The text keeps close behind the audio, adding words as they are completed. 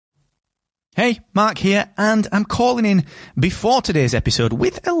Hey, Mark here, and I'm calling in before today's episode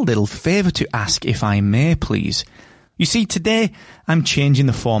with a little favour to ask, if I may, please. You see, today I'm changing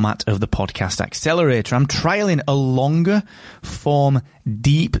the format of the Podcast Accelerator. I'm trialling a longer form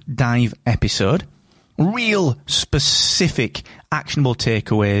deep dive episode, real specific actionable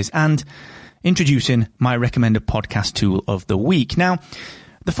takeaways, and introducing my recommended podcast tool of the week. Now,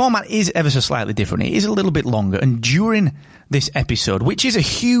 the format is ever so slightly different. It is a little bit longer, and during this episode, which is a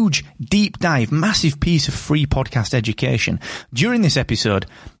huge, deep dive, massive piece of free podcast education, during this episode,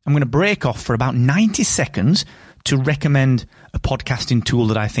 I'm going to break off for about 90 seconds to recommend a podcasting tool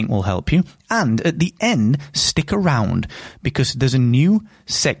that I think will help you. And at the end, stick around, because there's a new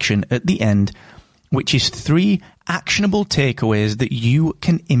section at the end, which is 3 actionable takeaways that you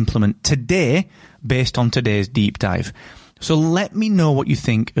can implement today based on today's deep dive. So let me know what you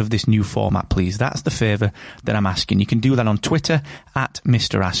think of this new format, please. That's the favour that I'm asking. You can do that on Twitter at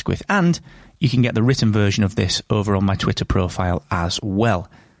Mr. Asquith, and you can get the written version of this over on my Twitter profile as well.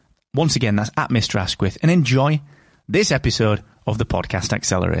 Once again, that's at Mr. Asquith, and enjoy this episode of the Podcast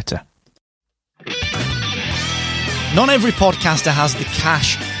Accelerator. Not every podcaster has the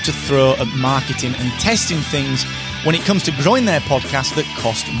cash to throw at marketing and testing things when it comes to growing their podcast that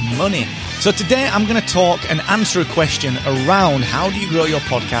cost money. So today I'm going to talk and answer a question around how do you grow your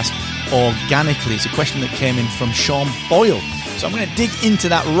podcast organically. It's a question that came in from Sean Boyle. So I'm going to dig into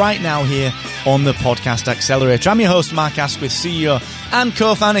that right now here on the Podcast Accelerator. I'm your host, Mark Asquith, CEO and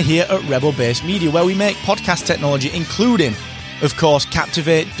co-founder here at Rebel Base Media, where we make podcast technology, including, of course,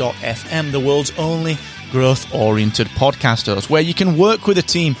 Captivate.fm, the world's only growth-oriented podcast host, where you can work with a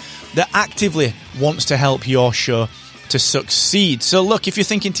team that actively wants to help your show to succeed. So look, if you're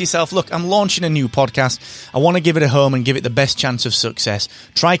thinking to yourself, look, I'm launching a new podcast, I want to give it a home and give it the best chance of success,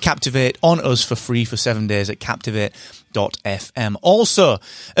 try Captivate on us for free for 7 days at Captivate.fm. Also,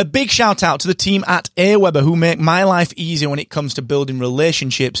 a big shout out to the team at Aweber, who make my life easier when it comes to building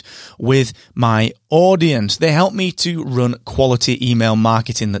relationships with my audience. They help me to run quality email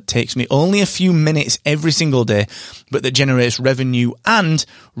marketing that takes me only a few minutes every single day, but that generates revenue and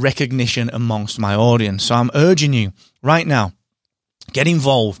recognition amongst my audience. So I'm urging you right now, get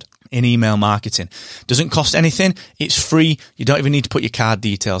involved in email marketing. Doesn't cost anything. It's free. You don't even need to put your card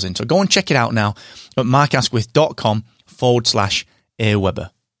details in. So go and check it out now at markasquith.com/Aweber.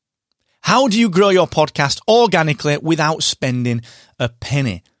 How do you grow your podcast organically without spending a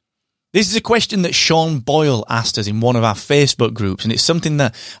penny? This is a question that Sean Boyle asked us in one of our Facebook groups, and it's something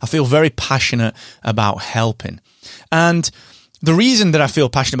that I feel very passionate about helping. And the reason that I feel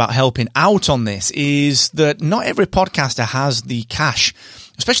passionate about helping out on this is that not every podcaster has the cash,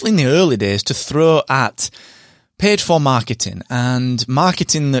 especially in the early days, to throw at paid for marketing and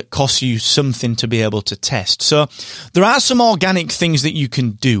marketing that costs you something to be able to test. So there are some organic things that you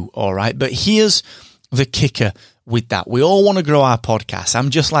can do, all right? But here's the kicker with that. We all want to grow our podcast. I'm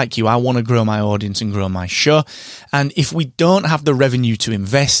just like you. I want to grow my audience and grow my show. And if we don't have the revenue to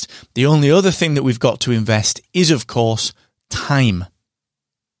invest, the only other thing that we've got to invest is, of course, time.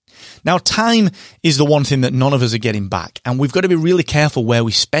 Now, time is the one thing that none of us are getting back, and we've got to be really careful where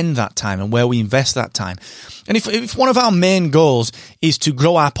we spend that time and where we invest that time. And if one of our main goals is to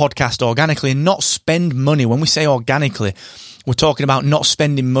grow our podcast organically and not spend money, when we say organically, we're talking about not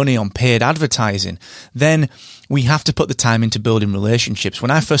spending money on paid advertising, then we have to put the time into building relationships. When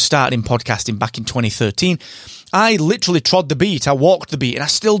I first started in podcasting back in 2013, I literally trod the beat. I walked the beat, and I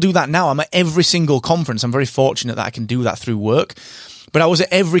still do that now. I'm at every single conference. I'm very fortunate that I can do that through work. But I was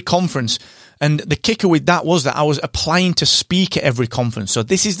at every conference, and the kicker with that was that I was applying to speak at every conference. So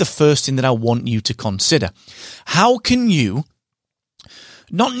this is the first thing that I want you to consider. How can you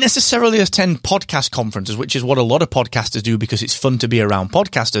not necessarily attend podcast conferences, which is what a lot of podcasters do because it's fun to be around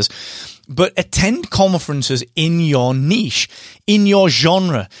podcasters, but attend conferences in your niche, in your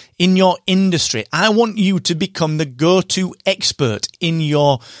genre, in your industry. I want you to become the go-to expert in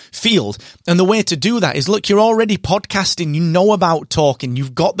your field. And the way to do that is, look, you're already podcasting. You know about talking.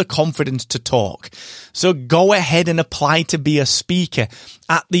 You've got the confidence to talk. So go ahead and apply to be a speaker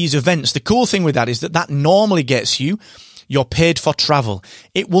at these events. The cool thing with that is that normally gets you you're paid for travel.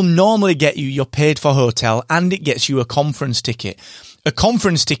 It will normally get you, you're paid for hotel, and it gets you a conference ticket. A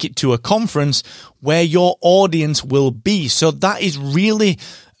conference ticket to a conference where your audience will be. So that is really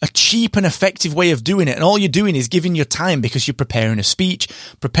a cheap and effective way of doing it. And all you're doing is giving your time because you're preparing a speech,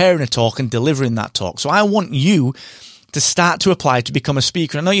 preparing a talk, and delivering that talk. So I want you to start to apply to become a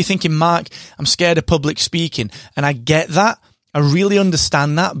speaker. I know you're thinking, Mark, I'm scared of public speaking. And I get that. I really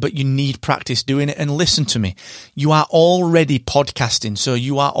understand that, but you need practice doing it. And listen to me, you are already podcasting, so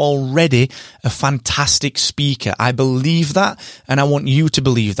you are already a fantastic speaker. I believe that, and I want you to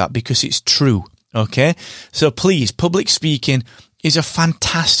believe that because it's true, okay? So please, public speaking is a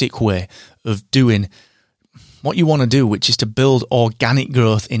fantastic way of doing what you want to do, which is to build organic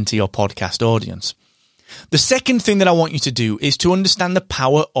growth into your podcast audience. The second thing that I want you to do is to understand the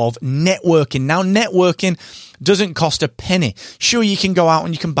power of networking. Now, networking doesn't cost a penny. Sure, you can go out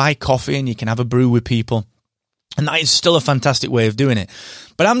and you can buy coffee and you can have a brew with people, and that is still a fantastic way of doing it.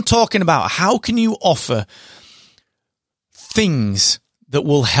 But I'm talking about how can you offer things that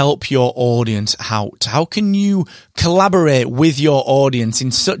will help your audience out? How can you collaborate with your audience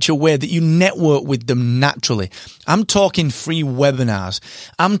in such a way that you network with them naturally? I'm talking free webinars.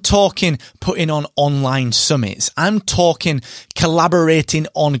 I'm talking putting on online summits. I'm talking collaborating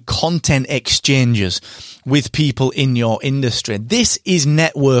on content exchanges with people in your industry. This is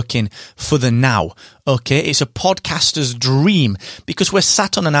networking for the now. Okay, it's a podcaster's dream because we're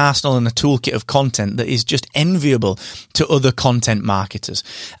sat on an arsenal and a toolkit of content that is just enviable to other content marketers.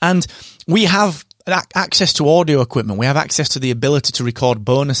 And we have access to audio equipment. We have access to the ability to record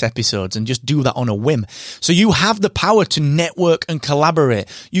bonus episodes and just do that on a whim. So you have the power to network and collaborate.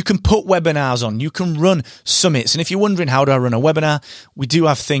 You can put webinars on. You can run summits. And if you're wondering, how do I run a webinar? We do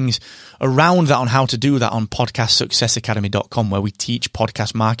have things around that on how to do that on podcastsuccessacademy.com, where we teach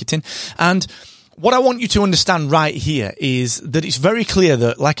podcast marketing. And what I want you to understand right here is that it's very clear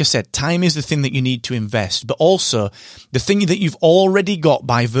that, like I said, time is the thing that you need to invest, but also the thing that you've already got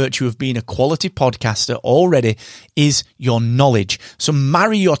by virtue of being a quality podcaster already is your knowledge. So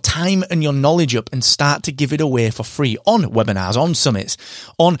marry your time and your knowledge up and start to give it away for free on webinars, on summits,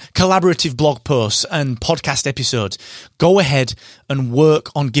 on collaborative blog posts and podcast episodes. Go ahead and work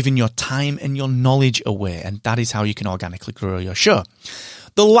on giving your time and your knowledge away, and that is how you can organically grow your show.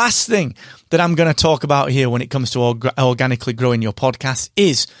 The last thing that I'm going to talk about here when it comes to organically growing your podcast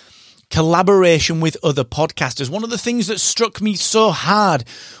is collaboration with other podcasters. One of the things that struck me so hard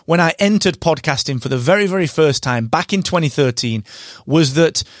when I entered podcasting for the very, very first time back in 2013 was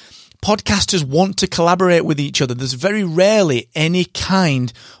that podcasters want to collaborate with each other. There's very rarely any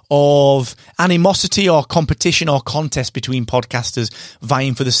kind of animosity or competition or contest between podcasters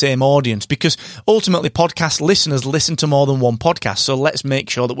vying for the same audience, because ultimately podcast listeners listen to more than one podcast. So let's make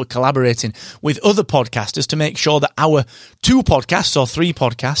sure that we're collaborating with other podcasters to make sure that our 2 podcasts or 3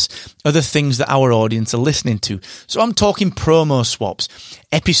 podcasts are the things that our audience are listening to. So I'm talking promo swaps,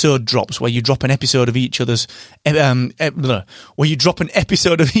 episode drops, where you drop an episode of each other's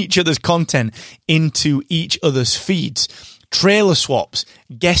content into each other's feeds. Trailer swaps,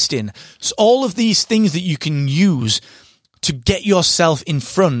 guesting, so all of these things that you can use to get yourself in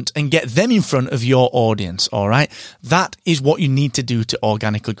front and get them in front of your audience, all right? That is what you need to do to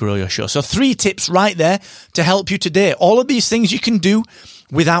organically grow your show. So 3 tips right there to help you today. All of these things you can do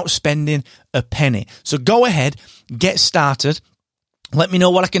without spending a penny. So go ahead, get started. Let me know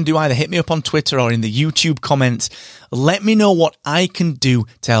what I can do. Either hit me up on Twitter or in the YouTube comments. Let me know what I can do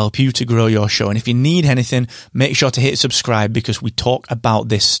to help you to grow your show. And if you need anything, make sure to hit subscribe, because we talk about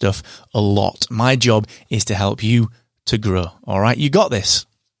this stuff a lot. My job is to help you to grow. All right, you got this.